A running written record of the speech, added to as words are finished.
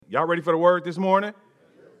Y'all ready for the word this morning?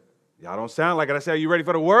 Y'all don't sound like it. I said, are you ready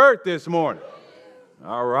for the word this morning?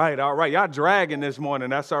 All right. Y'all dragging this morning.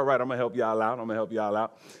 That's all right. I'm going to help y'all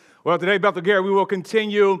out. Well, today, Bethel Gary, we will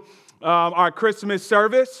continue our Christmas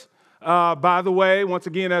service. By the way, once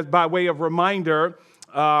again, as by way of reminder,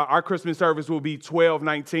 our Christmas service will be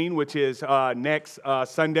 12/19, which is next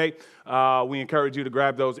Sunday. We encourage you to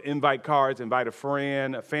grab those invite cards, invite a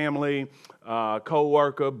friend, a family,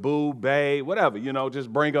 co-worker, boo, bae, whatever,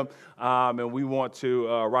 just bring them. And we want to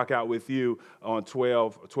rock out with you on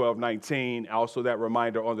 12/19. Also, that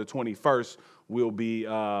reminder on the 21st, we'll be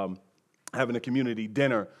having a community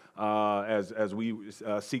dinner as we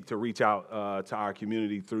seek to reach out to our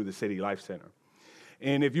community through the City Life Center.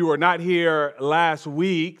 And if you were not here last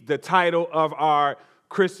week, the title of our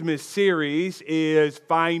Christmas series is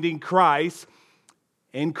Finding Christ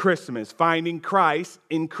in Christmas. Finding Christ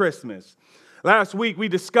in Christmas. Last week, we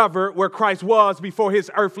discovered where Christ was before his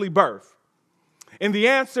earthly birth. And the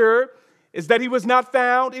answer is that he was not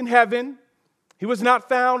found in heaven. He was not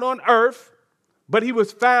found on earth, but he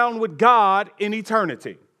was found with God in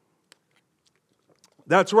eternity.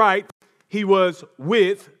 That's right. He was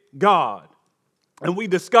with God. And we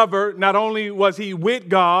discovered not only was he with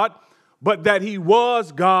God, but that he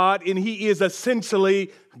was God and he is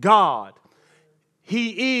essentially God.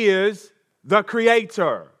 He is the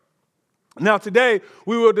creator. Now today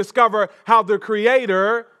we will discover how the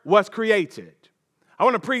creator was created. I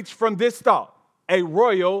want to preach from this thought, a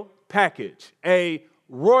royal package, a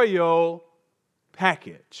royal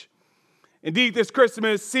package. Indeed, this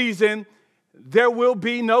Christmas season, there will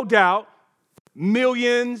be no doubt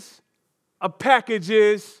millions of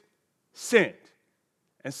packages sent.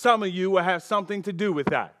 And some of you will have something to do with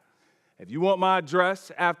that. If you want my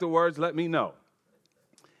address afterwards, let me know.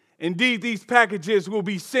 Indeed, these packages will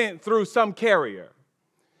be sent through some carrier.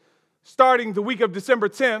 Starting the week of December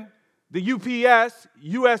 10th, the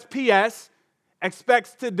USPS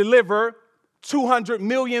expects to deliver 200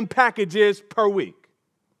 million packages per week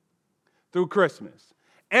through Christmas.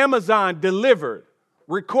 Amazon delivered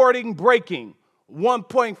recording-breaking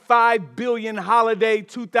 1.5 billion holiday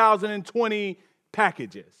 2020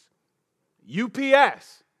 packages.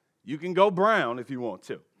 UPS, you can go brown if you want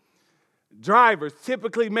to. Drivers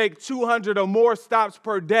typically make 200 or more stops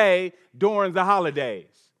per day during the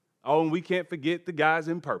holidays. Oh, and we can't forget the guys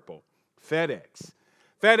in purple, FedEx.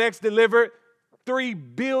 FedEx delivered 3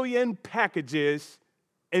 billion packages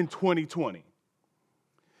in 2020.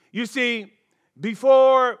 You see,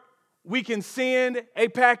 before we can send a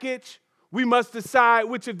package, we must decide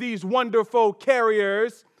which of these wonderful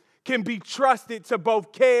carriers can be trusted to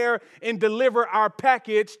both care and deliver our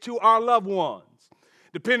package to our loved ones.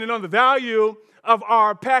 Depending on the value of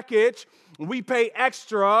our package, we pay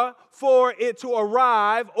extra for it to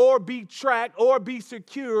arrive or be tracked or be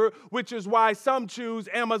secure, which is why some choose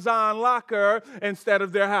Amazon Locker instead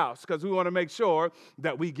of their house, because we want to make sure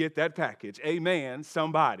that we get that package. Amen,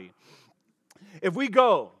 somebody. If we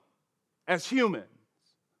go as humans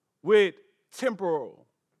with temporal,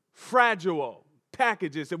 fragile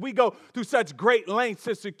packages, if we go through such great lengths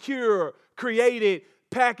to secure created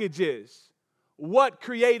packages, what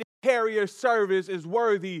created carrier service is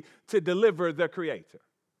worthy to deliver the Creator?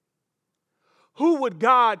 Who would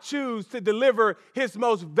God choose to deliver his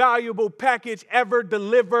most valuable package ever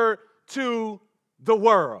delivered to the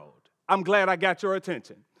world? I'm glad I got your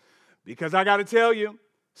attention, because I got to tell you,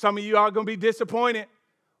 some of you are going to be disappointed,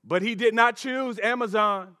 but he did not choose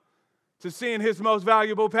Amazon to send his most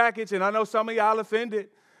valuable package, and I know some of y'all offended.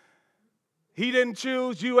 He didn't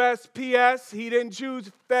choose USPS, he didn't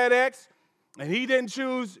choose FedEx, and he didn't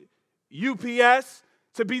choose UPS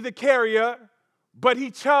to be the carrier, but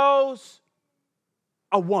he chose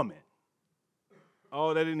a woman.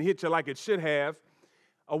 Oh, that didn't hit you like it should have.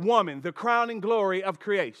 A woman, the crowning glory of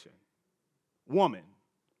creation. Woman.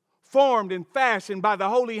 Formed and fashioned by the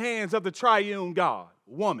holy hands of the triune God.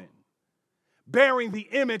 Woman. Bearing the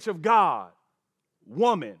image of God.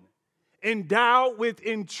 Woman. Endowed with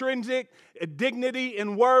intrinsic dignity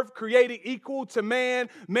and worth, created equal to man,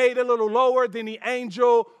 made a little lower than the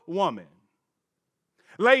angel woman.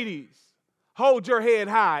 Ladies, hold your head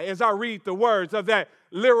high as I read the words of that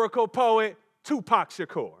lyrical poet, Tupac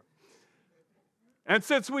Shakur. And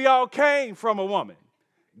since we all came from a woman,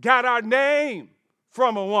 got our name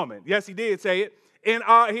from a woman. Yes, he did say it.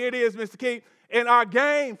 Here it is, Mr. Keith. In our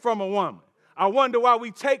game from a woman. I wonder why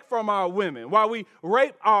we take from our women, why we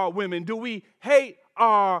rape our women. Do we hate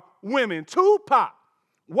our women? Tupac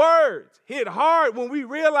words hit hard when we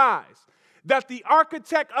realize that the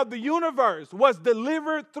architect of the universe was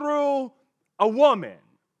delivered through a woman.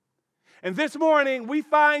 And this morning we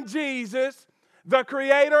find Jesus the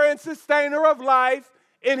creator and sustainer of life,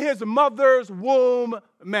 in his mother's womb,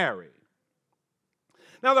 Mary.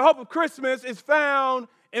 Now, the hope of Christmas is found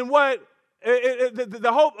in what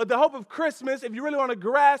the hope of Christmas, if you really want to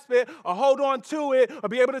grasp it or hold on to it or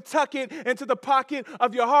be able to tuck it into the pocket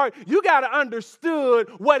of your heart, you got to understood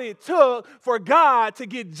what it took for God to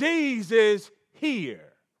get Jesus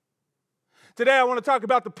here. Today, I want to talk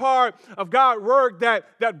about the part of God's work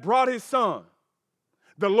that brought his son,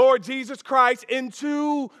 the Lord Jesus Christ,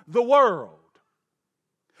 into the world.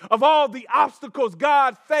 Of all the obstacles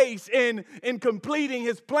God faced in completing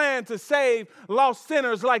his plan to save lost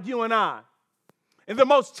sinners like you and I. And the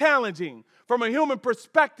most challenging from a human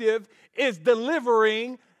perspective is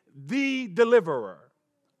delivering the deliverer,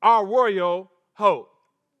 our royal hope.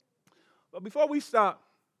 But before we stop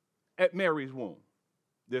at Mary's womb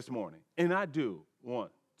this morning, and I do want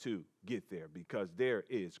to get there because there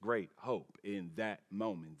is great hope in that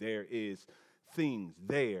moment. There is things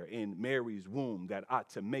there in Mary's womb that ought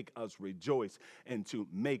to make us rejoice and to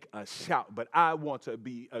make us shout. But I want to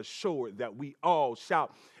be assured that we all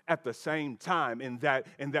shout at the same time and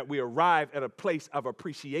that we arrive at a place of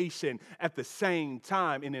appreciation at the same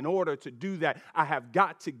time. And in order to do that, I have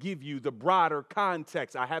got to give you the broader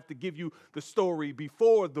context. I have to give you the story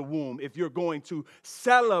before the womb if you're going to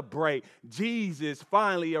celebrate Jesus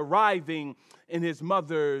finally arriving in his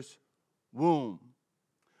mother's womb.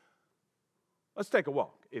 Let's take a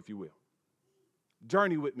walk, if you will.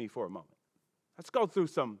 Journey with me for a moment. Let's go through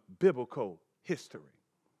some biblical history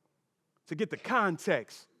to get the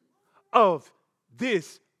context of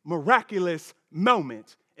this miraculous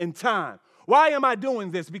moment in time. Why am I doing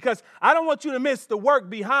this? Because I don't want you to miss the work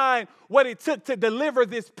behind what it took to deliver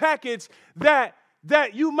this package that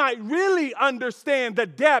you might really understand the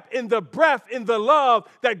depth and the breadth and the love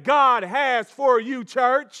that God has for you,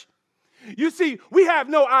 church. You see, we have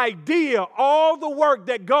no idea all the work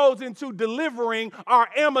that goes into delivering our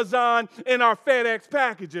Amazon and our FedEx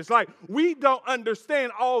packages. Like, we don't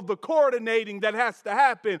understand all the coordinating that has to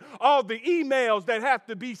happen, all the emails that have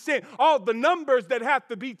to be sent, all the numbers that have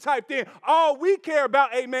to be typed in. All we care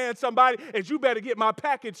about, amen, somebody, is you better get my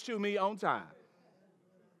package to me on time.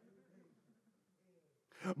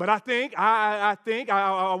 But I think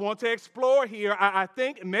I want to explore here. I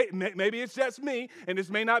think maybe it's just me, and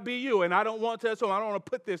this may not be you, and I don't want to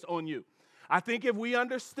put this on you. I think if we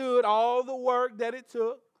understood all the work that it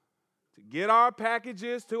took to get our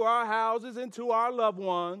packages to our houses and to our loved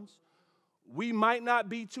ones, we might not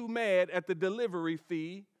be too mad at the delivery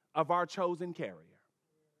fee of our chosen carrier.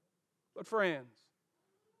 But friends,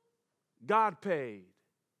 God paid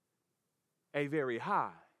a very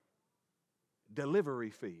high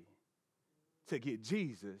delivery fee to get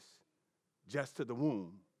Jesus just to the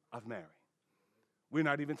womb of Mary. We're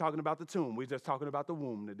not even talking about the tomb. We're just talking about the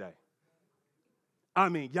womb today. I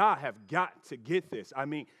mean, y'all have got to get this. I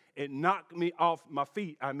mean, it knocked me off my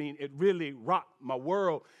feet. I mean, it really rocked my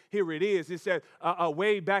world. Here it is. It says,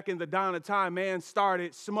 way back in the dawn of time, man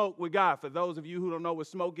started smoke with God. For those of you who don't know what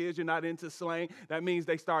smoke is, you're not into slang. That means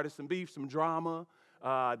they started some beef, some drama.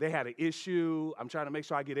 They had an issue. I'm trying to make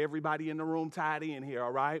sure I get everybody in the room tidy in here,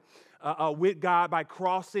 all right? With God by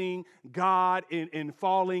crossing God and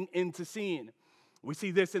falling into sin. We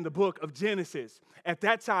see this in the book of Genesis. At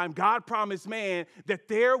that time, God promised man that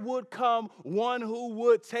there would come one who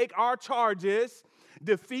would take our charges,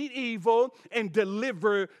 defeat evil, and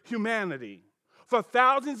deliver humanity. For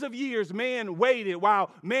thousands of years, man waited.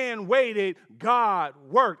 While man waited, God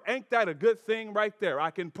worked. Ain't that a good thing right there?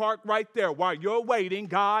 I can park right there. While you're waiting,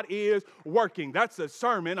 God is working. That's a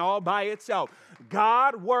sermon all by itself.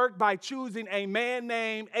 God worked by choosing a man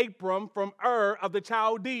named Abram from Ur of the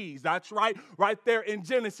Chaldees. That's right there in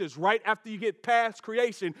Genesis. Right after you get past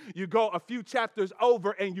creation, you go a few chapters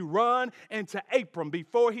over and you run into Abram.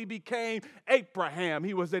 Before he became Abraham,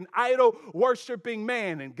 he was an idol-worshiping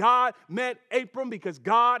man. And God met Abram because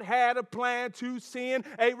God had a plan to send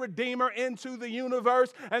a redeemer into the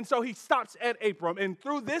universe. And so he stops at Abram. And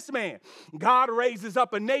through this man, God raises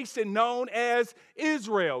up a nation known as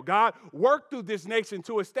Israel. God worked through this nation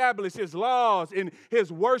to establish his laws and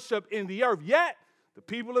his worship in the earth. Yet, the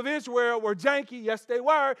people of Israel were janky. Yes, they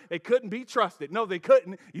were. They couldn't be trusted. No, they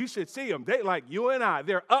couldn't. You should see them. They like you and I.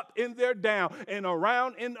 They're up and they're down and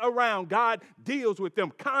around. God deals with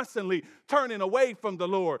them constantly, turning away from the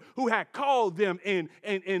Lord who had called them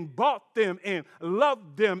and bought them and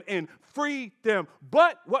loved them and freed them.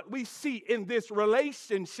 But what we see in this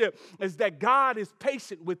relationship is that God is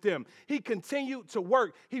patient with them. He continued to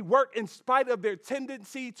work. He worked in spite of their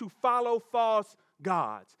tendency to follow false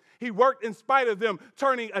gods. He worked in spite of them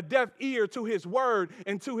turning a deaf ear to his word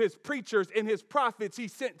and to his preachers and his prophets he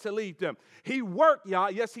sent to lead them. He worked,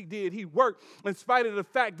 y'all. Yes, he did. He worked in spite of the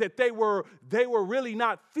fact that they were really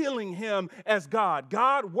not feeling him as God.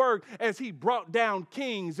 God worked as he brought down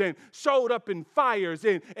kings and showed up in fires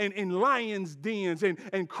and in lions' dens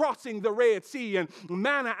and crossing the Red Sea and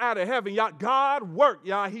manna out of heaven. Y'all, God worked,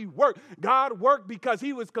 y'all. He worked. God worked because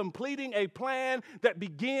he was completing a plan that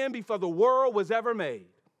began before the world was ever made.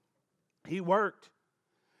 He worked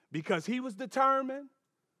because he was determined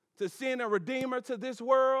to send a redeemer to this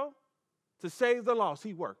world to save the lost.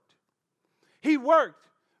 He worked. He worked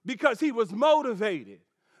because he was motivated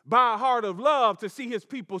by a heart of love to see his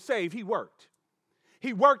people saved. He worked.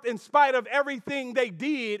 He worked in spite of everything they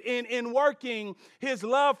did. In working, his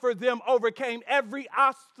love for them overcame every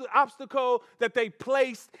obstacle that they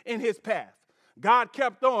placed in his path. God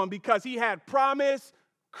kept on because he had promised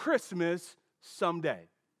Christmas someday.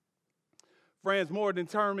 Friends, more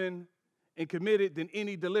determined and committed than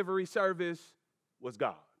any delivery service was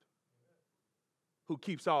God, who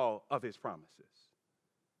keeps all of his promises.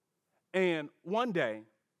 And one day,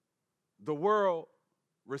 the world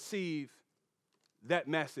received that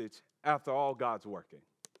message after all God's working.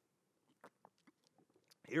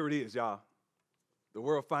 Here it is, y'all. The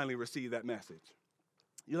world finally received that message.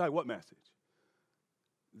 You're like, what message?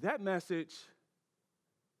 That message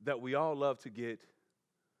that we all love to get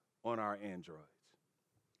on our Androids.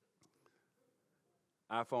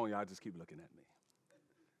 iPhone, y'all just keep looking at me.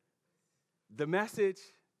 The message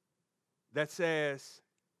that says,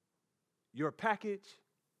 your package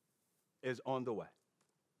is on the way.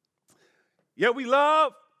 Yeah, we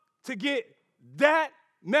love to get that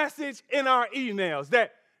message in our emails,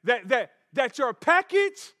 that your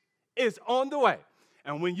package is on the way.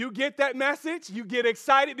 And when you get that message, you get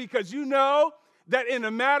excited because you know that in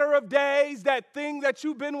a matter of days, that thing that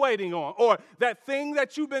you've been waiting on or that thing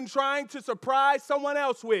that you've been trying to surprise someone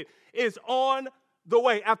else with is on the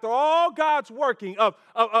way. After all God's working of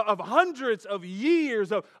hundreds of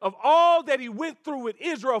years of all that he went through with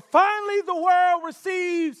Israel, finally the world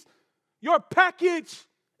receives your package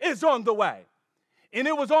is on the way. And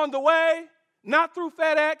it was on the way, not through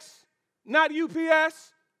FedEx, not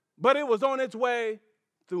UPS, but it was on its way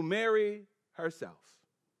through Mary herself.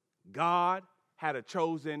 God had a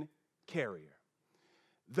chosen carrier.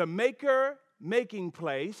 The making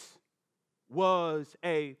place was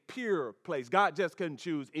a pure place. God just couldn't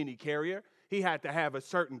choose any carrier. He had to have a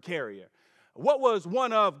certain carrier. What was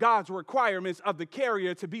one of God's requirements of the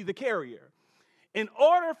carrier to be the carrier? In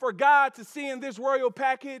order for God to send this royal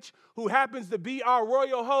package, who happens to be our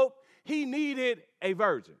royal hope, he needed a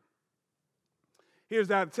virgin. Here's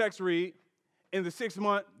how the text read. In the 6th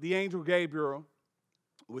month, the angel Gabriel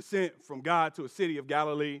was sent from God to a city of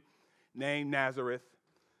Galilee named Nazareth,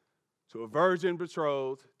 to a virgin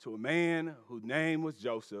betrothed to a man whose name was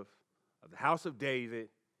Joseph, of the house of David,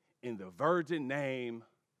 and the virgin name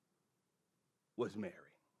was Mary.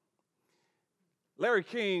 Larry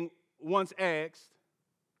King was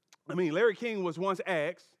once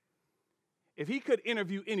asked if he could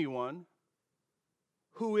interview anyone,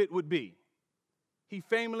 who it would be. He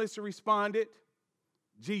famously responded,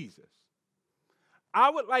 Jesus. I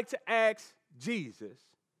would like to ask Jesus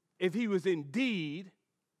if he was indeed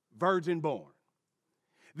virgin born.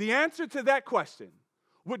 The answer to that question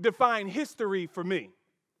would define history for me.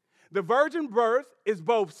 The virgin birth is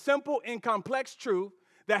both simple and complex truth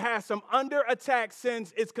that has some under attack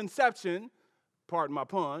since its conception, pardon my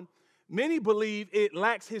pun. Many believe it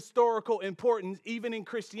lacks historical importance even in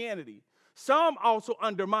Christianity. Some also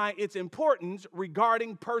undermine its importance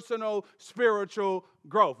regarding personal spiritual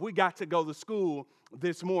growth. We got to go to school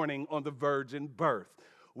this morning on the virgin birth.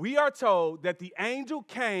 We are told that the angel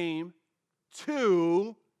came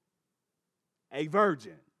to a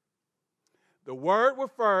virgin. The word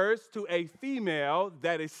refers to a female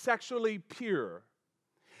that is sexually pure.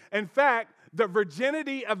 In fact, the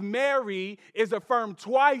virginity of Mary is affirmed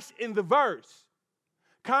twice in the verse.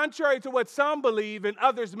 Contrary to what some believe and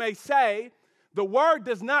others may say, the word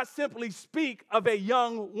does not simply speak of a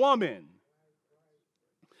young woman,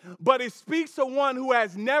 but it speaks to one who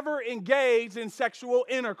has never engaged in sexual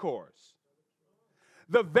intercourse.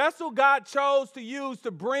 The vessel God chose to use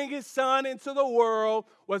to bring his son into the world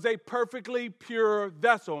was a perfectly pure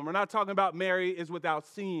vessel. And we're not talking about Mary is without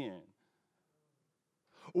sin.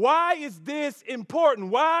 Why is this important?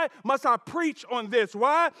 Why must I preach on this?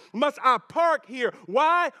 Why must I park here?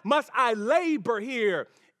 Why must I labor here?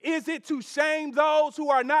 Is it to shame those who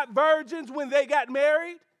are not virgins when they got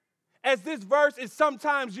married, as this verse is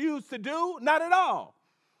sometimes used to do? Not at all.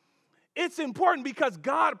 It's important because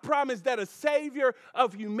God promised that a savior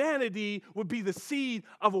of humanity would be the seed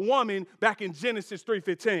of a woman back in Genesis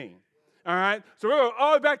 3:15. All right, so we're going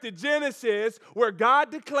all the way back to Genesis, where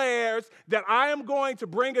God declares that I am going to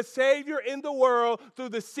bring a Savior in the world through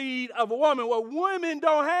the seed of a woman. Well, women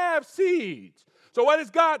don't have seeds. So what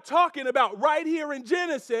is God talking about right here in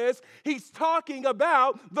Genesis? He's talking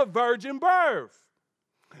about the virgin birth.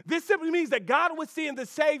 This simply means that God was sending the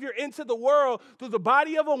Savior into the world through the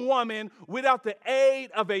body of a woman without the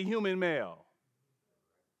aid of a human male.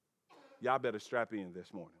 Y'all better strap in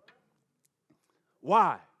this morning.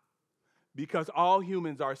 Why? Because all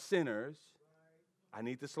humans are sinners. I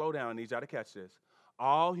need to slow down. I need y'all to catch this.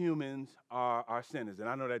 All humans are sinners. And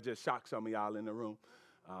I know that just shocked some of y'all in the room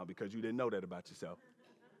because you didn't know that about yourself.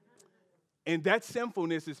 And that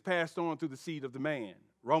sinfulness is passed on through the seed of the man.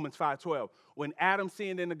 Romans 5:12. When Adam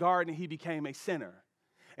sinned in the garden, he became a sinner.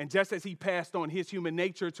 And just as he passed on his human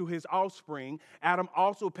nature to his offspring, Adam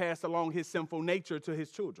also passed along his sinful nature to his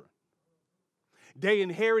children. They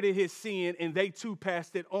inherited his sin, and they too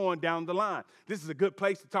passed it on down the line. This is a good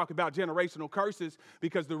place to talk about generational curses,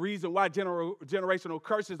 because the reason why generational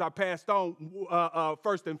curses are passed on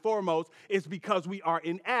first and foremost is because we are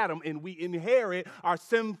in Adam, and we inherit our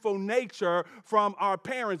sinful nature from our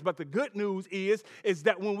parents. But the good news is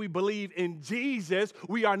that when we believe in Jesus,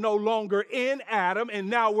 we are no longer in Adam, and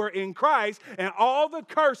now we're in Christ, and all the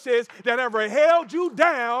curses that ever held you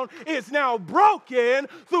down is now broken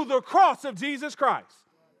through the cross of Jesus Christ.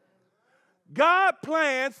 God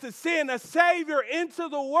plans to send a Savior into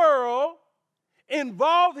the world,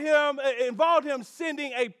 involved him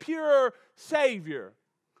sending a pure Savior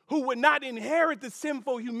who would not inherit the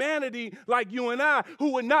sinful humanity like you and I,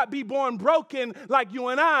 who would not be born broken like you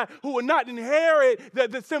and I, who would not inherit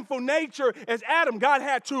the sinful nature as Adam. God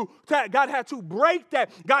had to break that.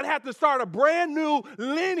 God had to start a brand new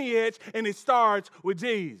lineage, and it starts with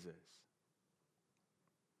Jesus.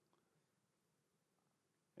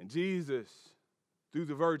 And Jesus, through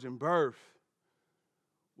the virgin birth,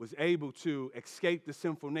 was able to escape the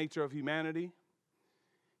sinful nature of humanity.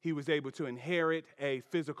 He was able to inherit a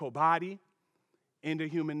physical body into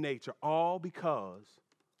human nature, all because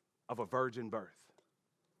of a virgin birth.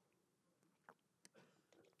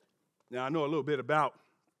 Now, I know a little bit about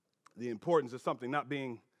the importance of something not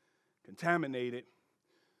being contaminated.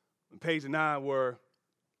 When Paige and I were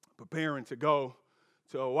preparing to go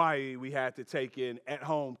to Hawaii, we had to take an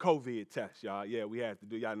at-home COVID test, y'all. Yeah, we had to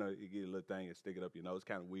do, y'all know, you get a little thing and stick it up your nose. It's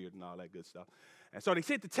kind of weird and all that good stuff. And so they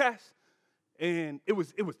sent the test, and it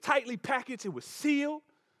was tightly packaged. It was sealed.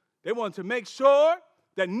 They wanted to make sure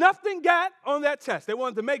that nothing got on that test. They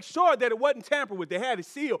wanted to make sure that it wasn't tampered with. They had it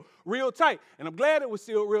sealed real tight. And I'm glad it was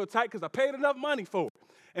sealed real tight because I paid enough money for it.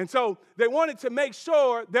 And so they wanted to make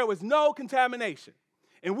sure there was no contamination.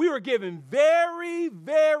 And we were given very,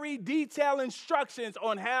 very detailed instructions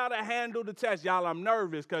on how to handle the test. Y'all, I'm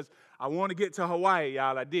nervous because I want to get to Hawaii,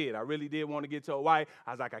 y'all. I did. I really did want to get to Hawaii.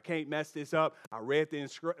 I was like, I can't mess this up. I read the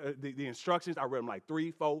instructions. I read them like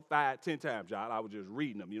 3, 4, 5, 10 times, y'all. I was just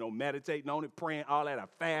reading them, meditating on it, praying, all that. I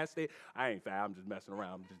fasted. I ain't fast. I'm just messing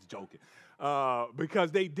around. I'm just joking.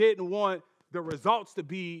 Because they didn't want the results to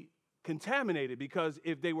be contaminated, because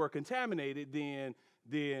if they were contaminated, then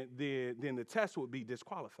the test would be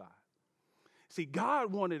disqualified. See,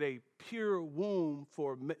 God wanted a pure womb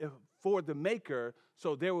for the maker,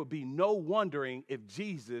 so there would be no wondering if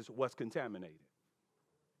Jesus was contaminated.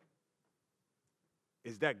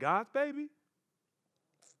 Is that God's baby?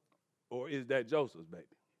 Or is that Joseph's baby?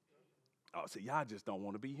 Oh, see, y'all just don't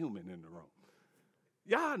want to be human in the room.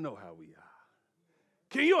 Y'all know how we are.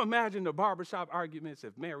 Can you imagine the barbershop arguments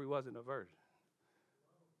if Mary wasn't a virgin?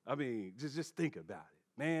 I mean, just think about it.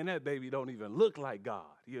 Man, that baby don't even look like God.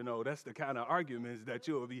 That's the kind of arguments that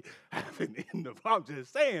you'll be having in the, I'm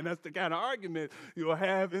just saying, that's the kind of argument you'll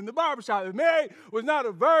have in the barbershop. If Mary was not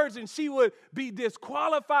a virgin, she would be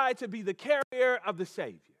disqualified to be the carrier of the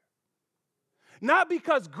Savior. Not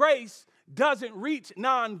because grace doesn't reach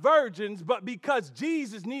non-virgins, but because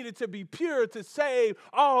Jesus needed to be pure to save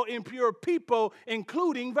all impure people,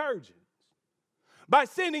 including virgins. By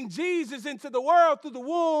sending Jesus into the world through the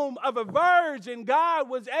womb of a virgin, God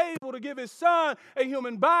was able to give his son a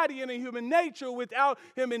human body and a human nature without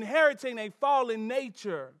him inheriting a fallen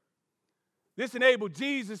nature. This enabled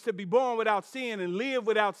Jesus to be born without sin and live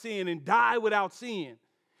without sin and die without sin.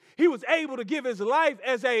 He was able to give his life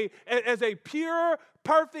as a pure,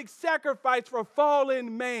 perfect sacrifice for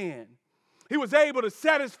fallen man. He was able to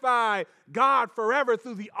satisfy God forever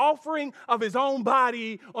through the offering of his own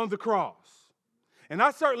body on the cross. And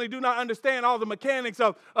I certainly do not understand all the mechanics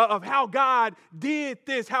of how God did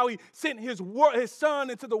this, how he sent his son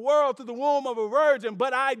into the world through the womb of a virgin.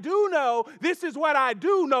 But I do know, this is what I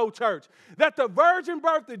do know, church, that the virgin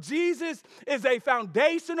birth of Jesus is a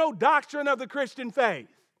foundational doctrine of the Christian faith.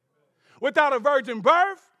 Without a virgin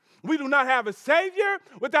birth, we do not have a Savior.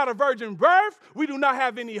 Without a virgin birth, we do not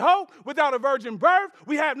have any hope. Without a virgin birth,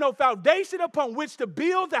 we have no foundation upon which to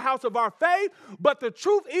build the house of our faith. But the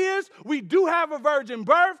truth is, we do have a virgin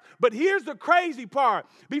birth. But here's the crazy part.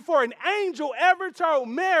 Before an angel ever told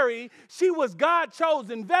Mary she was God's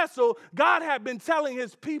chosen vessel, God had been telling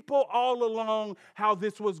his people all along how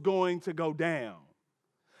this was going to go down.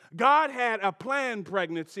 God had a planned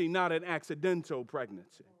pregnancy, not an accidental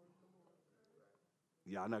pregnancy.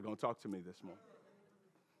 Y'all not going to talk to me this morning.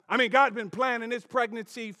 I mean, God had been planning this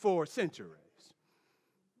pregnancy for centuries.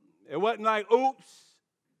 It wasn't like, oops,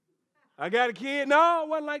 I got a kid. No, it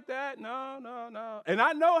wasn't like that. No. And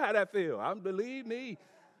I know how that feels. Believe me.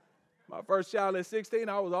 My first child at 16,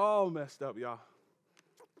 I was all messed up, y'all.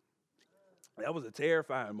 That was a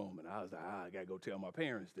terrifying moment. I was like, I got to go tell my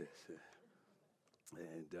parents this.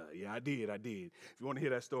 And yeah, I did. If you want to hear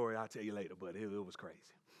that story, I'll tell you later, but it was crazy.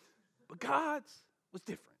 But God's was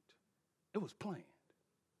different. It was planned.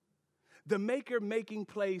 The making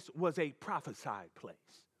place was a prophesied place.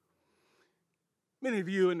 Many of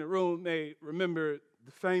you in the room may remember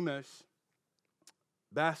the famous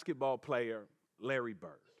basketball player Larry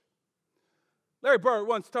Bird. Larry Bird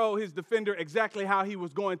once told his defender exactly how he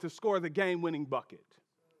was going to score the game-winning bucket.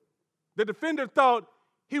 The defender thought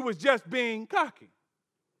he was just being cocky.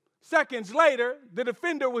 Seconds later, the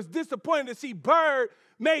defender was disappointed to see Bird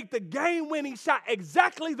make the game-winning shot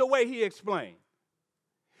exactly the way he explained.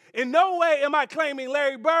 In no way am I claiming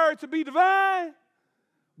Larry Bird to be divine,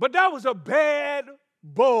 but that was a bad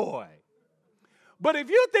boy. But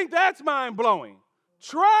if you think that's mind-blowing,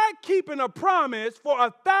 try keeping a promise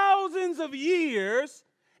for thousands of years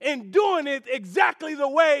and doing it exactly the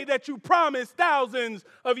way that you promised thousands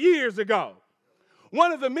of years ago.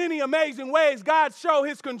 One of the many amazing ways God shows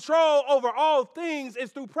his control over all things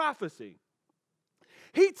is through prophecy.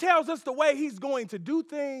 He tells us the way he's going to do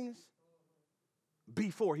things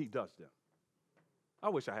before he does them. I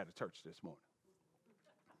wish I had a church this morning.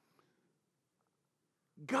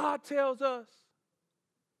 God tells us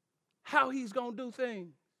how he's going to do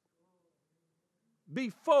things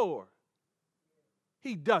before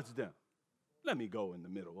he does them. Let me go in the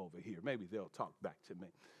middle over here. Maybe they'll talk back to me.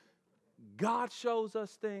 God shows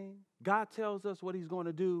us things. God tells us what he's going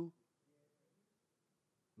to do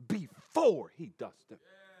before he does them.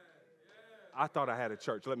 I thought I had a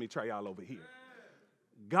church. Let me try y'all over here.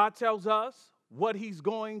 God tells us what he's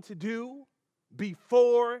going to do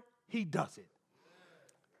before he does it.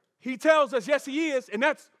 He tells us, yes, he is, and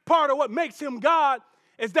that's part of what makes him God,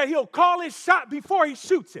 is that he'll call his shot before he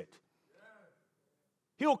shoots it.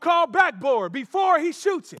 He'll call backboard before he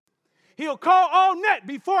shoots it. He'll call all net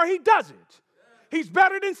before he does it. He's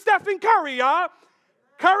better than Stephen Curry, y'all.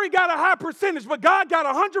 Curry got a high percentage, but God got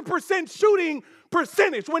 100% shooting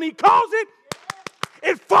percentage. When he calls it,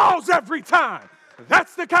 it falls every time.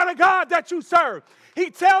 That's the kind of God that you serve. He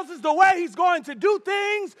tells us the way he's going to do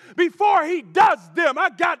things before he does them. I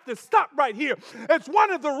got to stop right here. It's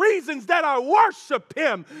one of the reasons that I worship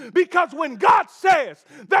him, because when God says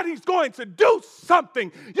that he's going to do something,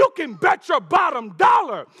 you can bet your bottom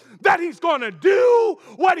dollar that he's going to do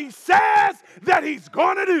what he says that he's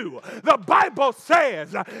going to do. The Bible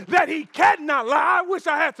says that he cannot lie. I wish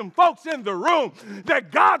I had some folks in the room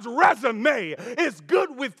that God's resume is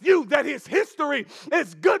good with you, that his history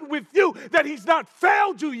is good with you, that he's not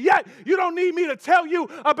failed you yet. You don't need me to tell you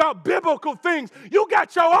about biblical things. You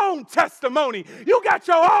got your own testimony. You got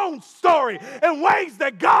your own story and ways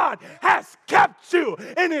that God has kept you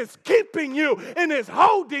and is keeping you and is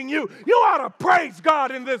holding you. You ought to praise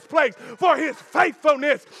God in this place for his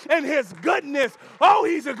faithfulness and his goodness. Oh,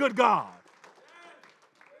 he's a good God.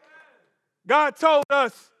 God told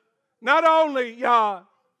us not only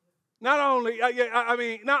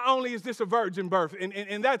is this a virgin birth,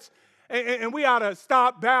 and that's and we ought to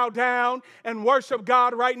stop, bow down, and worship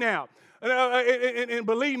God right now. And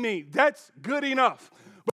believe me, that's good enough.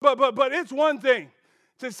 But it's one thing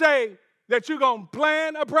to say that you're going to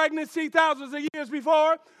plan a pregnancy thousands of years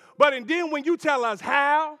before, but and then when you tell us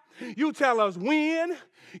how, you tell us when,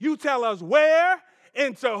 you tell us where,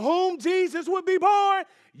 and to whom Jesus would be born,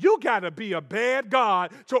 you got to be a bad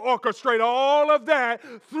God to orchestrate all of that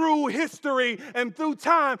through history and through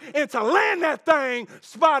time and to land that thing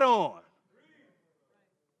spot on.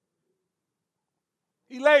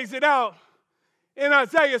 He lays it out in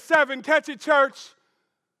Isaiah 7. Catch it, church.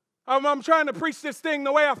 I'm trying to preach this thing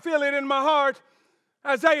the way I feel it in my heart.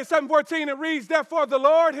 Isaiah 7:14, it reads, therefore the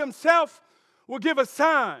Lord himself will give a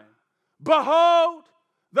sign. Behold,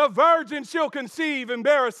 the virgin shall conceive and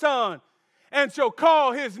bear a son, and shall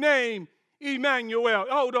call his name Emmanuel.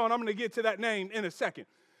 Hold on, I'm going to get to that name in a second.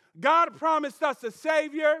 God promised us a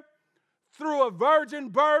Savior through a virgin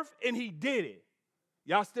birth, and he did it.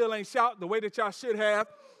 Y'all still ain't shout the way that y'all should have,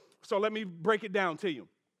 so let me break it down to you.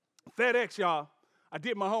 FedEx, y'all. I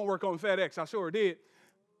did my homework on FedEx. I sure did.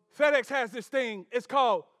 FedEx has this thing. It's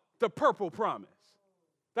called the Purple Promise.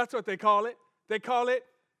 That's what they call it. They call it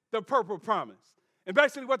the Purple Promise. And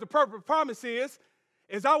basically what the Purple Promise is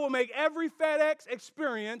I will make every FedEx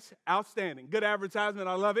experience outstanding. Good advertisement.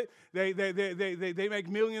 I love it. They make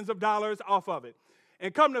millions of dollars off of it.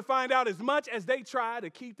 And come to find out, as much as they try to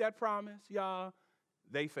keep that promise, y'all,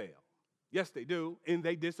 they fail. Yes, they do, and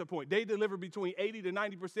they disappoint. They deliver between 80 to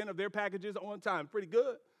 90% of their packages on time. Pretty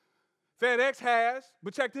good. FedEx has,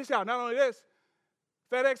 but check this out, not only this,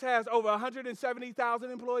 FedEx has over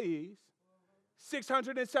 170,000 employees,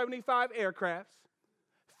 675 aircrafts,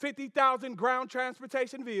 50,000 ground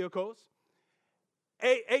transportation vehicles,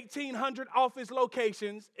 1,800 office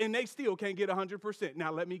locations, and they still can't get 100%.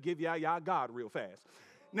 Now, let me give y'all God real fast.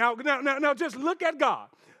 Now, just look at God.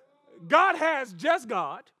 God has just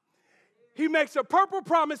God. He makes a purple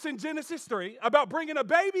promise in Genesis 3 about bringing a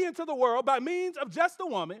baby into the world by means of just a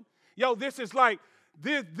woman. Yo, this is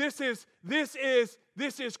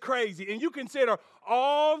crazy. And you consider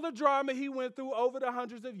all the drama he went through over the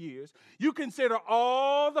hundreds of years. You consider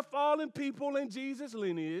all the fallen people in Jesus'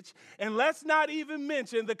 lineage. And let's not even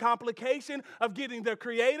mention the complication of getting the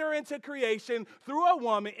creator into creation through a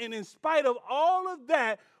woman. And in spite of all of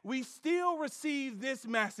that, we still receive this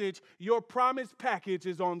message: your promised package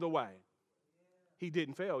is on the way. He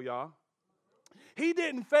didn't fail, y'all. He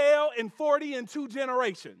didn't fail in 42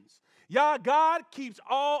 generations. Y'all, God keeps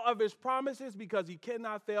all of his promises because he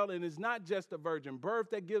cannot fail. And it's not just a virgin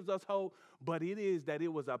birth that gives us hope, but it is that it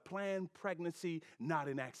was a planned pregnancy, not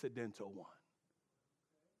an accidental one.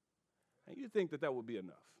 And you think that would be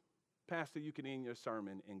enough. Pastor, you can end your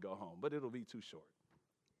sermon and go home, but it'll be too short.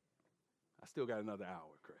 I still got another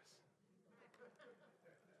hour, Chris.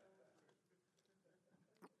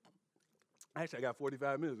 Actually, I got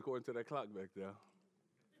 45 minutes according to that clock back there.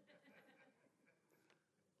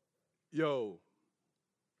 Yo,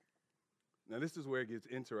 now this is where it gets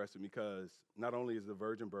interesting, because not only is the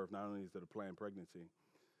virgin birth, not only is it a planned pregnancy,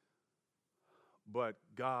 but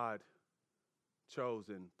God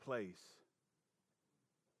chosen place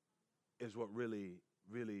is what really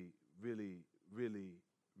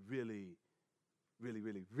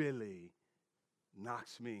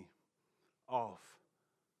knocks me off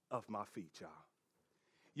of my feet, y'all.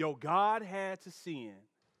 Yo, God had to send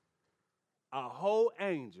a whole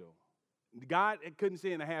angel. God couldn't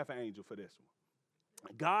send a half an angel for this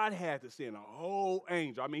one. God had to send a whole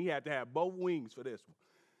angel. I mean, he had to have both wings for this one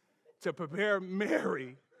to prepare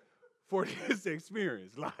Mary for this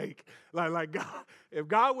experience. Like God, if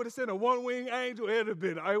God would have sent a one-wing angel, it would have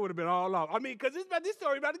been all off. I mean, because this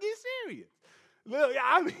story about to get serious. Look,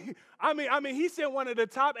 I mean, he sent one of the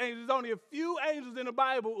top angels. There's only a few angels in the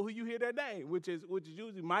Bible who you hear their name, which is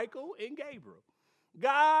usually Michael and Gabriel.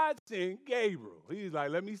 God sent Gabriel. He's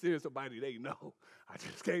like, let me send somebody they know. I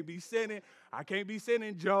just can't be sending. I can't be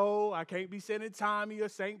sending Joe. I can't be sending Tommy or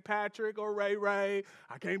St. Patrick or Ray Ray.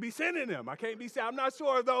 I can't be sending them. I'm not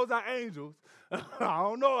sure if those are angels. I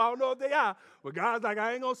don't know if they are. But God's like,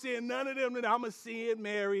 I ain't going to send none of them. I'm going to send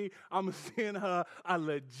Mary. I'm going to send her a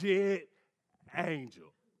legit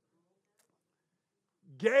angel.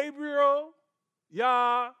 Gabriel,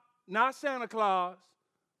 y'all, not Santa Claus,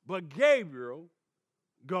 but Gabriel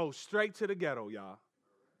goes straight to the ghetto, y'all.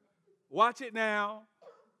 Watch it now.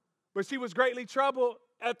 But she was greatly troubled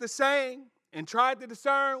at the saying and tried to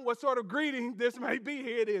discern what sort of greeting this may be.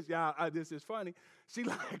 Here it is, y'all. This is funny. She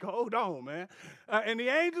like, hold on, man. And the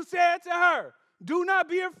angel said to her, do not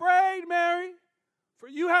be afraid, Mary, for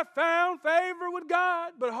you have found favor with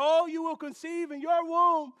God. But behold, you will conceive in your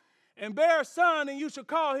womb and bear a son, and you shall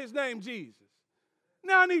call his name Jesus.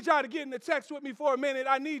 Now, I need y'all to get in the text with me for a minute.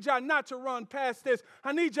 I need y'all not to run past this.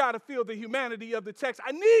 I need y'all to feel the humanity of the text.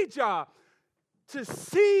 I need y'all to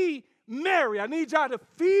see Mary. I need y'all to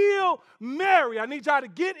feel Mary. I need y'all to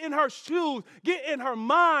get in her shoes, get in her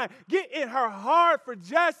mind, get in her heart for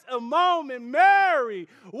just a moment. Mary,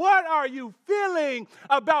 what are you feeling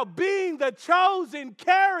about being the chosen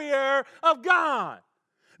carrier of God?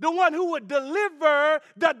 The one who would deliver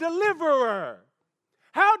the deliverer.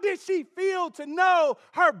 How did she feel to know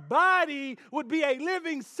her body would be a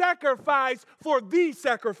living sacrifice for the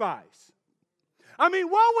sacrifice? I mean,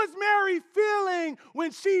 what was Mary feeling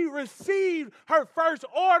when she received her first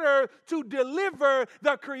order to deliver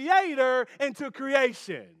the Creator into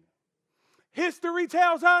creation? History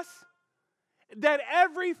tells us that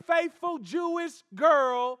every faithful Jewish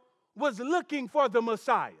girl was looking for the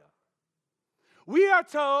Messiah. We are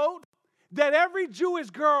told that every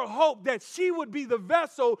Jewish girl hoped that she would be the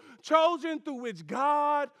vessel chosen through which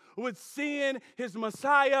God would send his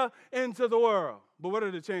Messiah into the world. But what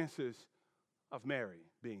are the chances of Mary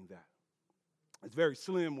being that? It's very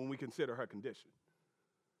slim when we consider her condition.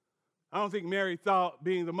 I don't think Mary thought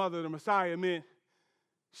being the mother of the Messiah meant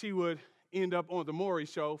she would end up on the Maury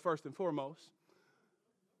show first and foremost.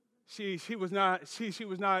 She didn't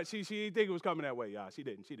think it was coming that way, y'all. She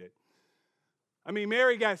didn't. I mean,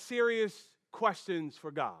 Mary got serious questions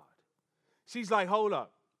for God. She's like, hold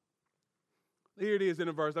up. Here it is in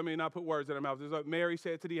a verse. I may not put words in her mouth. This is what Mary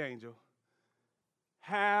said to the angel.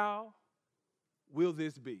 How will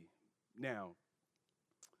this be? Now,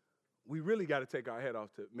 we really got to take our head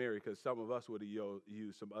off to Mary because some of us would have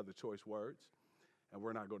used some other choice words, and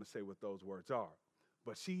we're not going to say what those words are.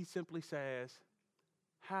 But she simply says,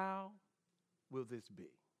 how will this be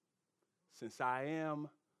since I am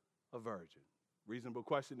a virgin? Reasonable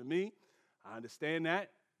question to me. I understand that.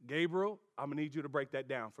 Gabriel, I'm going to need you to break that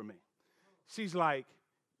down for me. She's like,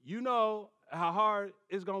 you know how hard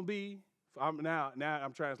it's going to be. Now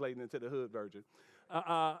I'm translating into the hood version.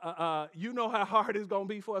 You know how hard it's going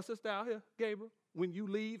to be for a sister out here, Gabriel? When you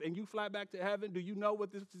leave and you fly back to heaven, do you know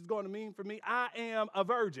what this is going to mean for me? I am a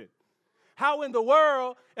virgin. How in the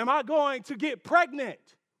world am I going to get pregnant?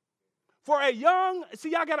 For a young,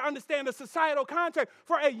 y'all got to understand the societal context.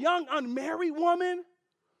 For a young unmarried woman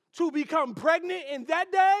to become pregnant in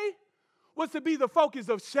that day was to be the focus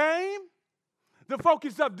of shame, the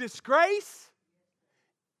focus of disgrace,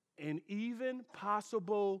 and even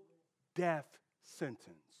possible death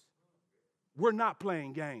sentence. We're not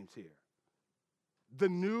playing games here. The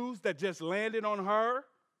news that just landed on her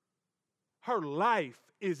life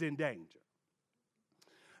is in danger.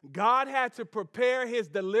 God had to prepare his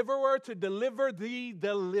deliverer to deliver the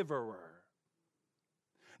deliverer.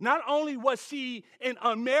 Not only was she an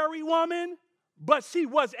unmarried woman, but she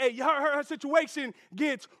was her situation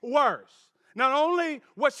gets worse. Not only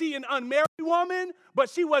was she an unmarried woman, but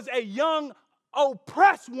she was a young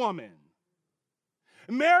oppressed woman.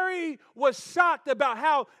 Mary was shocked about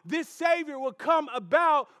how this Savior would come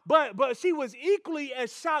about, but she was equally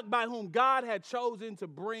as shocked by whom God had chosen to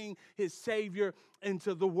bring his Savior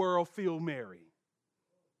into the world. Feel Mary.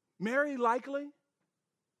 Mary likely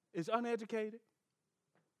is uneducated,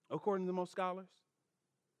 according to most scholars.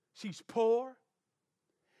 She's poor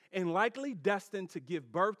and likely destined to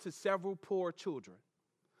give birth to several poor children.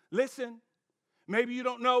 Listen, maybe you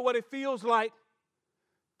don't know what it feels like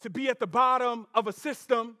to be at the bottom of a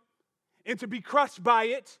system and to be crushed by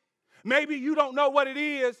it. Maybe you don't know what it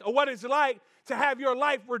is or what it's like to have your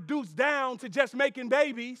life reduced down to just making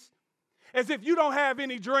babies, as if you don't have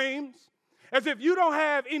any dreams, as if you don't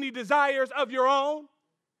have any desires of your own.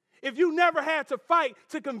 If you never had to fight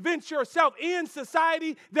to convince yourself in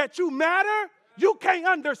society that you matter, you can't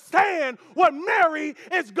understand what Mary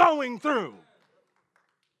is going through.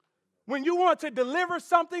 When you want to deliver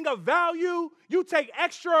something of value, you take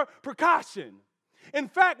extra precaution. In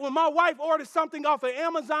fact, when my wife orders something off of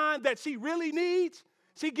Amazon that she really needs,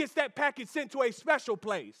 she gets that package sent to a special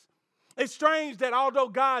place. It's strange that although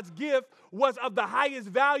God's gift was of the highest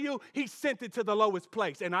value, he sent it to the lowest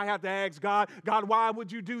place. And I have to ask God, why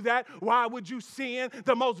would you do that? Why would you send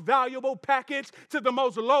the most valuable package to the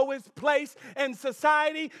most lowest place in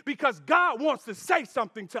society? Because God wants to say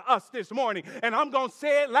something to us this morning. And I'm going to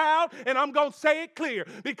say it loud and I'm going to say it clear.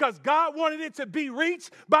 Because God wanted it to be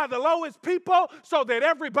reached by the lowest people so that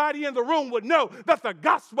everybody in the room would know that the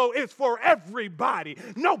gospel is for everybody.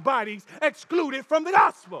 Nobody's excluded from the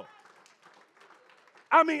gospel.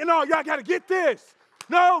 I mean, no, y'all got to get this.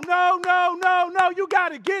 No, you got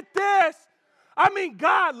to get this. I mean,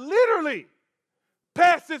 God literally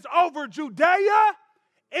passes over Judea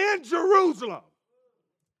and Jerusalem.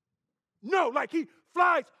 No, like he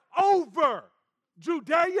flies over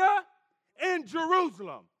Judea and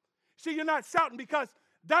Jerusalem. See, you're not shouting because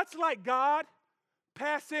that's like God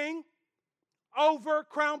passing over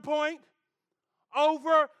Crown Point,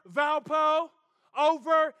 over Valpo,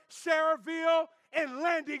 over Saraville, and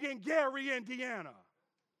landing in Gary, Indiana.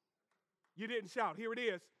 You didn't shout. Here it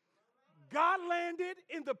is. God landed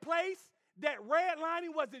in the place that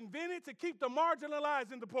redlining was invented to keep the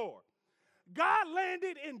marginalized and the poor. God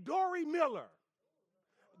landed in Dory Miller.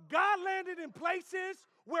 God landed in places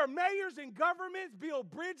where mayors and governments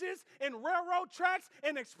build bridges and railroad tracks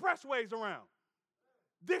and expressways around.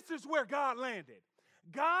 This is where God landed.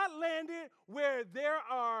 God landed where there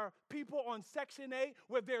are people on Section 8,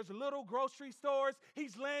 where there's little grocery stores.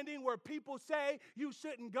 He's landing where people say you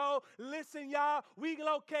shouldn't go. Listen, y'all, we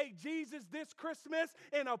locate Jesus this Christmas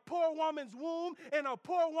in a poor woman's womb, in a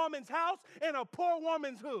poor woman's house, in a poor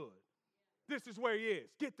woman's hood. This is where he is.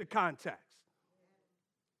 Get the context.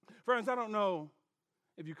 Friends, I don't know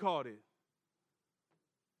if you caught it,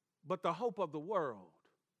 but the hope of the world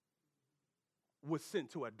was sent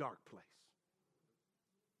to a dark place.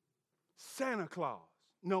 Santa Claus,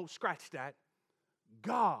 no, scratch that.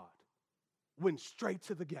 God went straight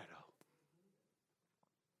to the ghetto.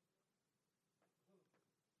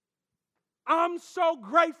 I'm so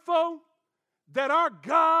grateful that our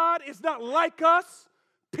God is not like us.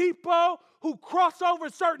 People who cross over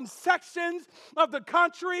certain sections of the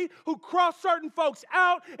country, who cross certain folks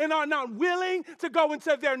out and are not willing to go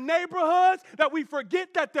into their neighborhoods, that we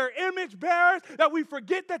forget that they're image bearers, that we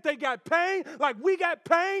forget that they got pain like we got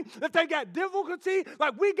pain, that they got difficulty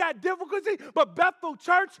like we got difficulty. But Bethel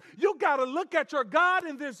Church, you got to look at your God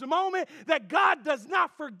in this moment, that God does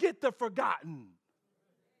not forget the forgotten.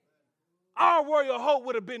 Our royal hope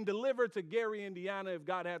would have been delivered to Gary, Indiana, if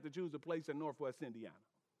God had to choose a place in Northwest Indiana.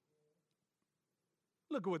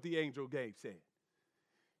 Look at what the angel Gabe said.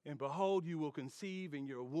 And behold, you will conceive in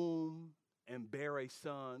your womb and bear a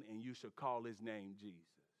son, and you shall call his name Jesus.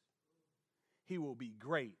 He will be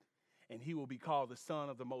great, and he will be called the Son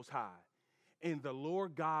of the Most High. And the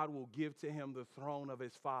Lord God will give to him the throne of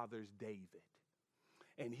his fathers David.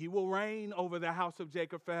 And he will reign over the house of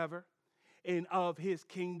Jacob forever, and of his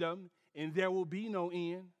kingdom, and there will be no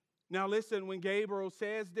end. Now listen, when Gabriel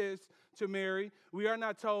says this to Mary, we are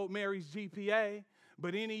not told Mary's GPA,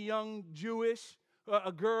 but any young Jewish,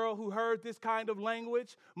 a girl who heard this kind of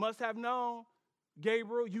language must have known,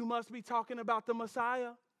 Gabriel, you must be talking about the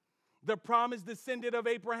Messiah, the promised descendant of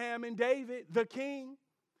Abraham and David, the king.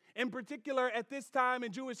 In particular, at this time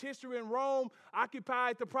in Jewish history, in Rome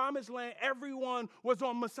occupied the promised land, everyone was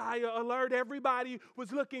on Messiah alert. Everybody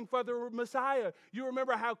was looking for the Messiah. You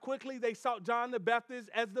remember how quickly they sought John the Baptist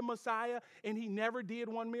as the Messiah, and he never did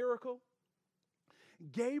one miracle?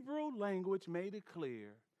 Gabriel language made it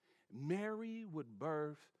clear Mary would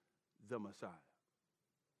birth the Messiah.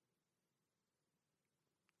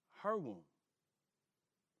 Her womb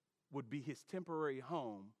would be his temporary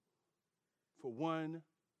home for one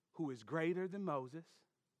who is greater than Moses,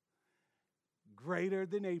 greater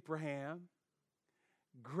than Abraham,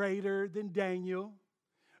 greater than Daniel,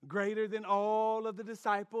 greater than all of the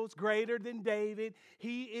disciples, greater than David.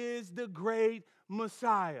 He is the great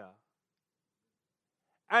Messiah.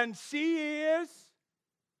 And she is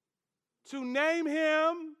to name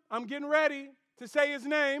him, I'm getting ready to say his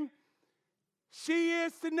name. She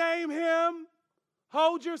is to name him,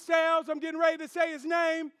 hold yourselves, I'm getting ready to say his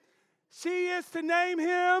name. She is to name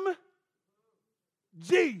him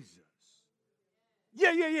Jesus.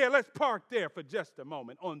 Yeah, let's park there for just a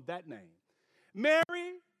moment on that name.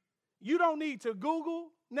 Mary, you don't need to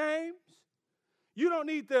Google names. You don't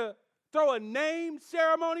need to throw a name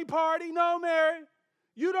ceremony party. No, Mary.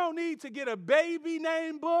 You don't need to get a baby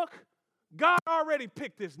name book. God already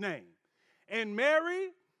picked this name. And Mary,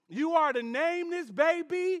 you are to name this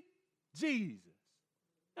baby Jesus.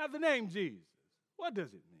 Now, the name Jesus, what does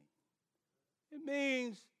it mean? It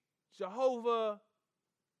means Jehovah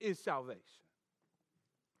is salvation.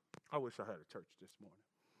 I wish I had a church this morning.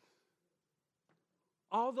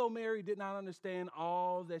 Although Mary did not understand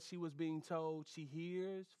all that she was being told, she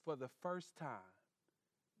hears for the first time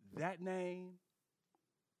that name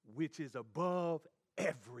which is above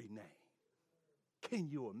every name. Can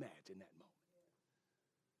you imagine that moment?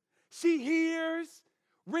 She hears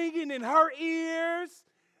ringing in her ears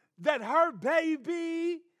that her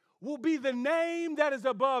baby will be the name that is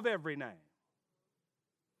above every name.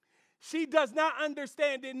 She does not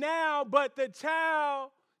understand it now, but the child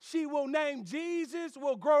she will name Jesus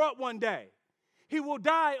will grow up one day. He will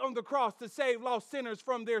die on the cross to save lost sinners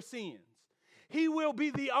from their sins. He will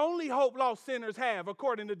be the only hope lost sinners have,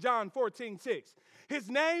 according to John 14:6. His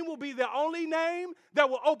name will be the only name that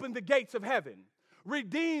will open the gates of heaven,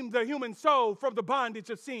 redeem the human soul from the bondage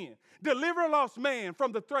of sin, deliver a lost man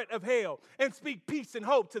from the threat of hell, and speak peace and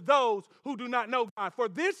hope to those who do not know God. For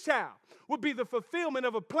this child would be the fulfillment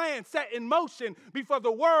of a plan set in motion before the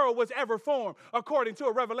world was ever formed, according to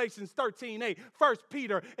Revelations 13:8, 1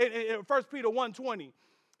 Peter 1:20.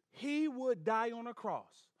 He would die on a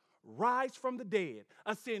cross, rise from the dead,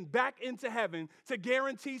 ascend back into heaven to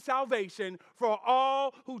guarantee salvation for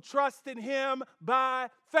all who trust in him by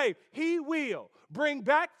faith. He will bring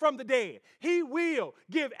back from the dead. He will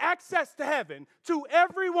give access to heaven to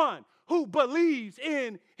everyone who believes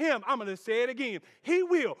in him. I'm going to say it again. He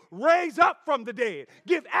will raise up from the dead,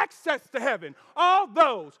 give access to heaven, all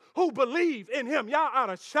those who believe in him. Y'all ought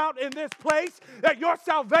to shout in this place that your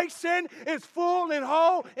salvation is full and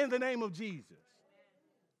whole in the name of Jesus.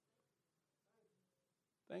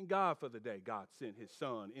 Thank God for the day God sent his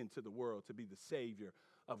son into the world to be the Savior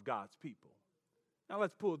of God's people. Now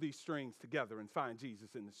let's pull these strings together and find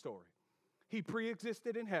Jesus in the story. He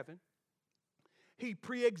pre-existed in heaven. He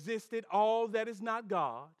pre-existed all that is not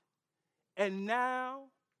God. And now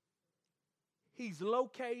he's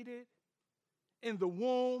located in the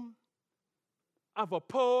womb of a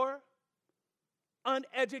poor,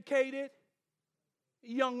 uneducated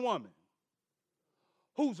young woman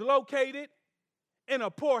who's located in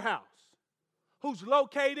a poorhouse, who's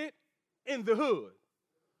located in the hood,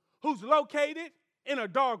 who's located in a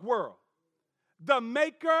dark world. The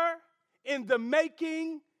maker in the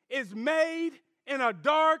making is made in a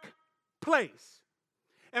dark place.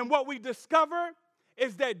 And what we discover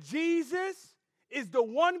is that Jesus is the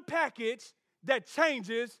one package that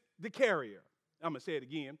changes the carrier. I'm going to say it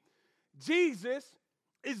again. Jesus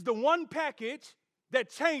is the one package that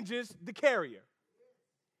changes the carrier.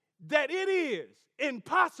 That it is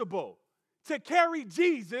impossible to carry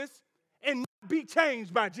Jesus and not be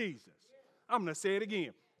changed by Jesus. I'm going to say it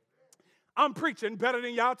again. I'm preaching better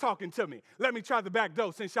than y'all talking to me. Let me try the back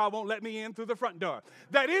door since y'all won't let me in through the front door.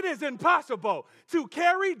 That it is impossible to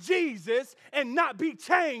carry Jesus and not be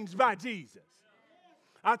changed by Jesus.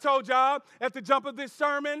 I told y'all at the jump of this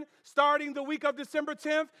sermon, starting the week of December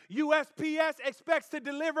 10th, USPS expects to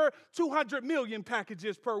deliver 200 million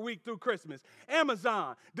packages per week through Christmas.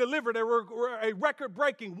 Amazon delivered a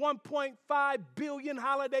record-breaking 1.5 billion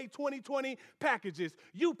holiday 2020 packages.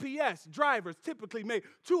 UPS drivers typically make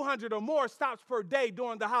 200 or more stops per day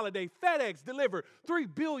during the holiday. FedEx delivered 3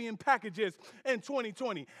 billion packages in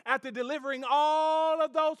 2020. After delivering all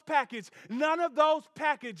of those packages, none of those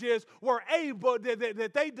packages were able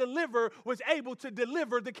that they deliver was able to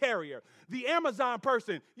deliver the carrier. The Amazon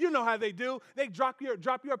person, you know how they do. They drop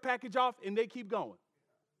your package off and they keep going.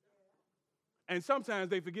 And sometimes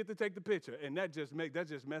they forget to take the picture, and that just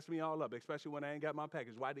messed me all up, especially when I ain't got my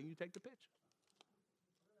package. Why didn't you take the picture?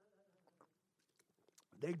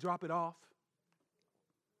 They drop it off.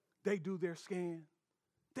 They do their scan.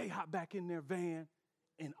 They hop back in their van,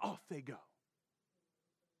 and off they go.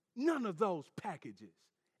 None of those packages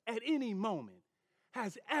at any moment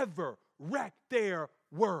has ever wrecked their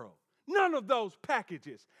world. None of those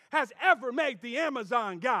packages has ever made the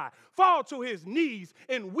Amazon guy fall to his knees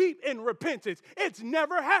and weep in repentance. It's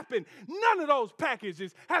never happened. None of those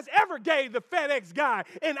packages has ever gave the FedEx guy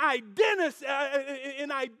an identity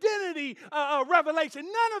revelation.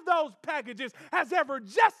 None of those packages has ever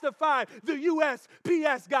justified the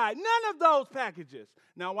USPS guy. None of those packages.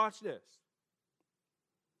 Now watch this.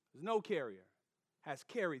 No carrier has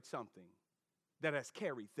carried something that has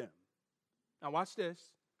carried them. Now watch this,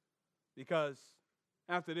 because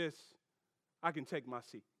after this, I can take my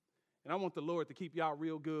seat. And I want the Lord to keep y'all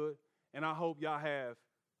real good, and I hope y'all have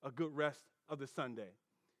a good rest of the Sunday.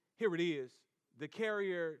 Here it is. The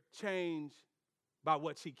carrier changed by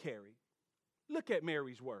what she carried. Look at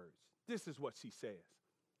Mary's words. This is what she says.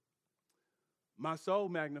 My soul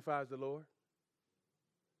magnifies the Lord.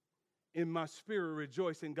 In my spirit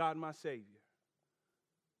rejoice in God my Savior.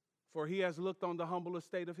 For he has looked on the humble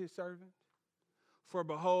estate of his servant. For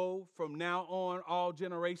behold, from now on, all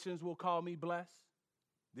generations will call me blessed.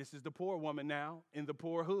 This is the poor woman now in the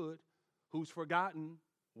poor hood who's forgotten.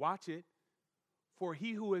 Watch it. For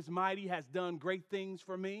he who is mighty has done great things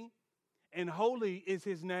for me, and holy is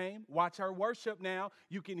his name. Watch her worship now.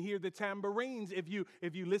 You can hear the tambourines if you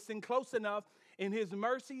listen close enough. And his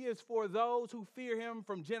mercy is for those who fear him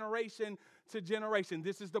from generation to generation.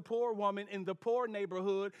 This is the poor woman in the poor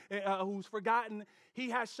neighborhood who's forgotten. He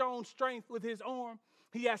has shown strength with his arm.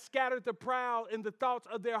 He has scattered the proud in the thoughts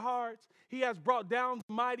of their hearts. He has brought down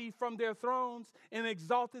the mighty from their thrones and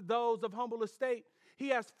exalted those of humble estate. He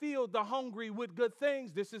has filled the hungry with good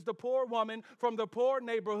things. This is the poor woman from the poor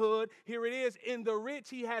neighborhood. Here it is. In the rich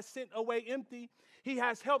he has sent away empty. He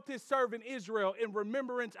has helped his servant Israel in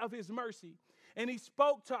remembrance of his mercy. And he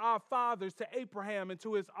spoke to our fathers, to Abraham, and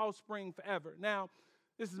to his offspring forever. Now,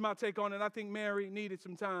 this is my take on it. I think Mary needed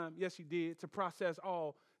some time, yes, she did, to process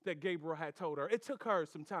all that Gabriel had told her. It took her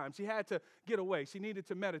some time. She had to get away. She needed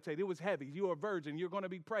to meditate. It was heavy. You're a virgin. You're going to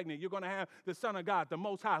be pregnant. You're going to have the Son of God, the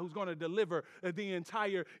Most High, who's going to deliver the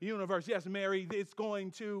entire universe. Yes, Mary, it's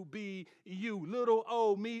going to be you. Little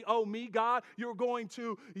oh me, God, you're going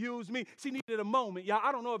to use me. She needed a moment. Y'all,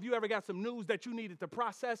 I don't know if you ever got some news that you needed to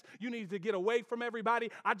process. You needed to get away from everybody.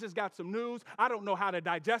 I just got some news. I don't know how to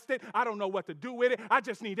digest it. I don't know what to do with it. I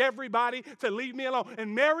just need everybody to leave me alone.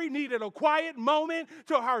 And Mary needed a quiet moment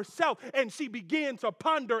to herself, and she began to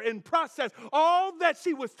ponder and process all that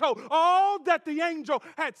she was told, all that the angel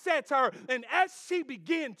had said to her. And as she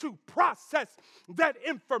began to process that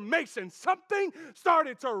information, something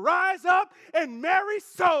started to rise up in Mary's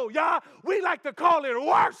soul. Y'all, we like to call it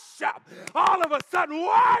worship. All of a sudden,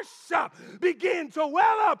 worship began to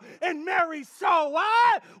well up in Mary's soul.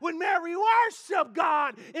 Why would Mary worship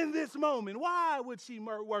God in this moment? Why would she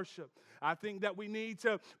worship? I think that we need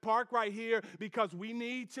to park right here because we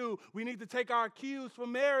need to take our cues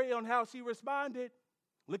from Mary on how she responded.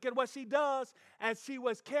 Look at what she does. As she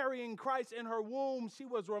was carrying Christ in her womb, she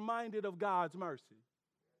was reminded of God's mercy.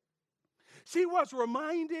 She was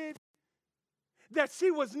reminded that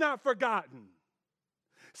she was not forgotten.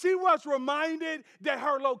 She was reminded that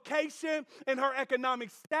her location and her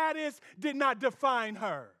economic status did not define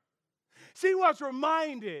her. She was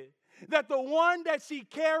reminded that the one that she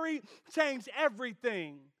carried changed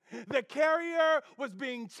everything. The carrier was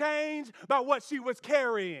being changed by what she was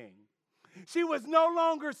carrying. She was no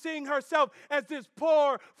longer seeing herself as this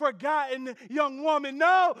poor, forgotten young woman.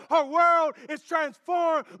 No, her world is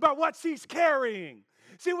transformed by what she's carrying.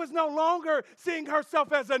 She was no longer seeing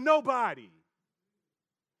herself as a nobody.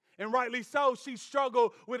 And rightly so, she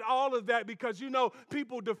struggled with all of that because,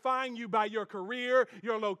 people define you by your career,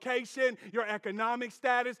 your location, your economic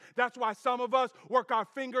status. That's why some of us work our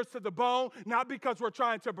fingers to the bone, not because we're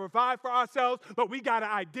trying to provide for ourselves, but we got an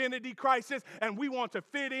identity crisis and we want to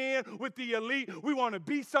fit in with the elite. We want to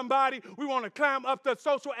be somebody. We want to climb up the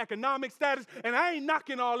social economic status. And I ain't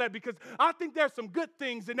knocking all that because I think there's some good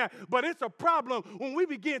things in that. But it's a problem when we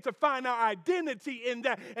begin to find our identity in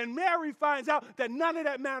that. And Mary finds out that none of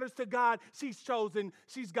that matters to God.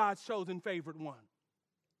 She's God's chosen favorite one.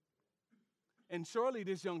 And surely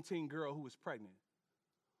this young teen girl who was pregnant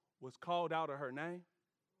was called out of her name.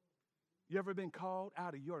 You ever been called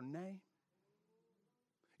out of your name?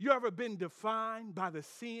 You ever been defined by the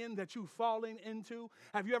sin that you've fallen into?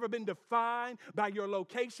 Have you ever been defined by your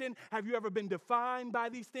location? Have you ever been defined by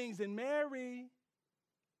these things? And Mary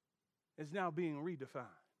is now being redefined.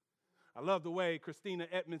 I love the way Christina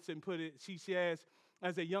Edmondson put it. She says,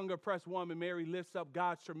 as a young oppressed woman, Mary lifts up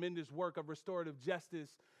God's tremendous work of restorative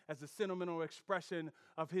justice as a sentimental expression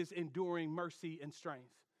of his enduring mercy and strength.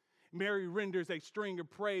 Mary renders a string of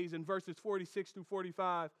praise in verses 46 through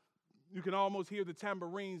 45. You can almost hear the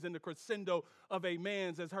tambourines and the crescendo of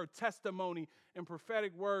amens as her testimony and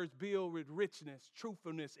prophetic words build with richness,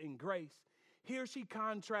 truthfulness, and grace. Here she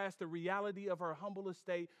contrasts the reality of her humble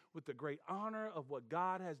estate with the great honor of what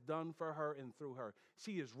God has done for her and through her.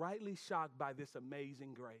 She is rightly shocked by this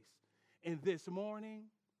amazing grace. And this morning,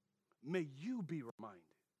 may you be reminded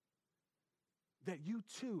that you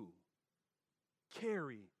too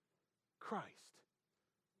carry Christ.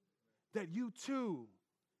 That you too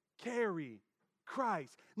carry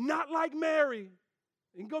Christ. Not like Mary.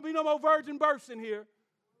 Ain't gonna be no more virgin births in here.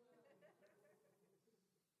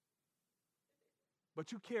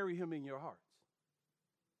 But you carry him in your hearts.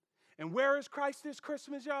 And where is Christ this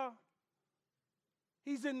Christmas, y'all?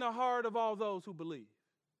 He's in the heart of all those who believe.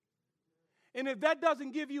 And if that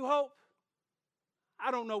doesn't give you hope, I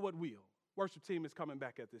don't know what will. Worship team is coming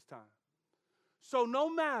back at this time. So no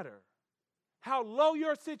matter how low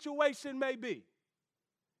your situation may be,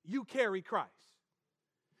 you carry Christ.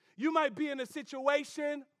 You might be in a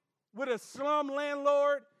situation with a slum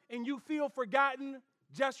landlord and you feel forgotten.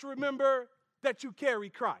 Just remember that you carry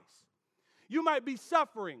Christ. You might be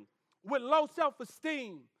suffering with low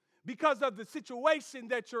self-esteem because of the situation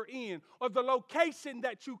that you're in or the location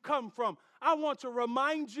that you come from. I want to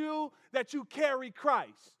remind you that you carry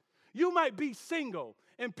Christ. You might be single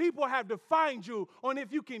and people have defined you on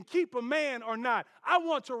if you can keep a man or not. I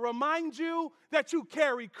want to remind you that you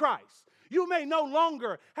carry Christ. You may no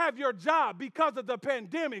longer have your job because of the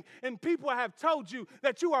pandemic and people have told you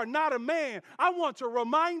that you are not a man. I want to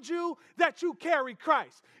remind you that you carry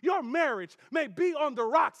Christ. Your marriage may be on the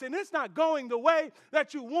rocks and it's not going the way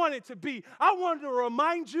that you want it to be. I want to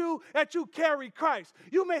remind you that you carry Christ.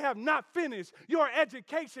 You may have not finished your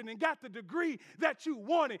education and got the degree that you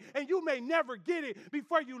wanted, and you may never get it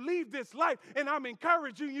before you leave this life, and I'm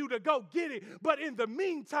encouraging you to go get it. But in the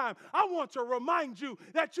meantime, I want to remind you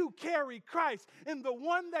that you carry Christ. And the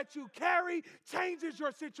one that you carry changes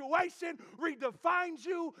your situation, redefines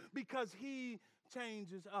you, because he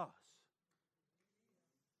changes us.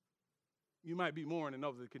 You might be mourning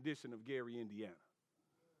over the condition of Gary, Indiana.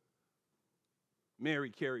 Mary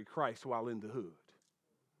carried Christ while in the hood.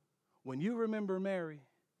 When you remember Mary,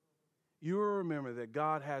 you will remember that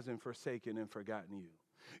God hasn't forsaken and forgotten you.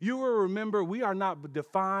 You will remember we are not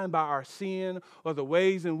defined by our sin or the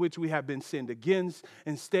ways in which we have been sinned against.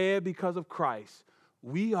 Instead, because of Christ,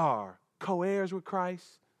 we are co-heirs with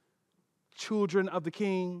Christ, children of the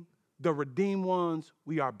King, the redeemed ones.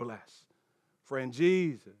 We are blessed. Friend,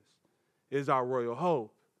 Jesus is our royal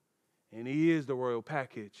hope, and he is the royal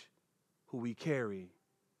package who we carry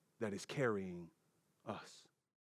that is carrying us.